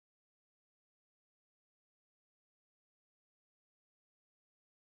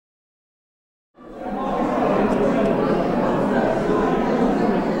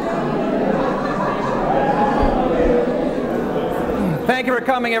for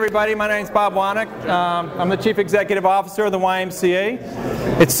coming, everybody. My name's Bob Wanek. I'm the Chief Executive Officer of the YMCA.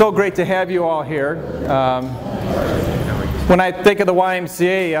 It's so great to have you all here. When I think of the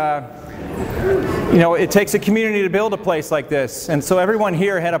YMCA, you know, it takes a community to build a place like this, and so everyone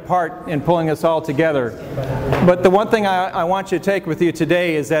here had a part in pulling us all together. But the one thing I want you to take with you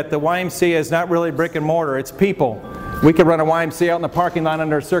today is that the YMCA is not really brick and mortar, it's people. We could run a YMCA out in the parking lot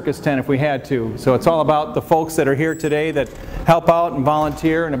under a circus tent if we had to. So it's all about the folks that are here today that help out and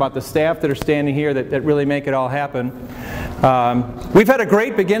volunteer, and about the staff that are standing here that really make it all happen. We've had a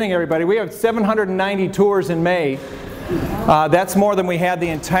great beginning, everybody. We have 790 tours in May. That's more than we had the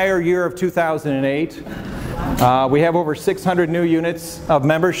entire year of 2008. We have over 600 new units of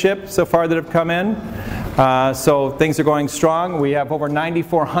membership so far that have come in. So things are going strong. We have over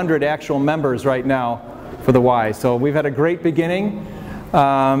 9,400 actual members right now for the Y. So we've had a great beginning,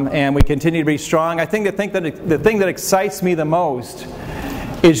 and we continue to be strong. I think the thing that excites me the most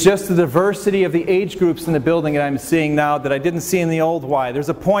is just the diversity of the age groups in the building that I'm seeing now that I didn't see in the old Y. There's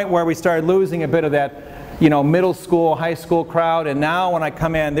a point where we started losing a bit of that, you know, middle school, high school crowd, and now when I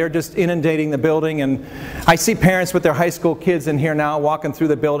come in, they're just inundating the building, and I see parents with their high school kids in here now walking through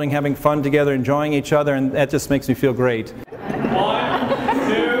the building, having fun together, enjoying each other, and that just makes me feel great.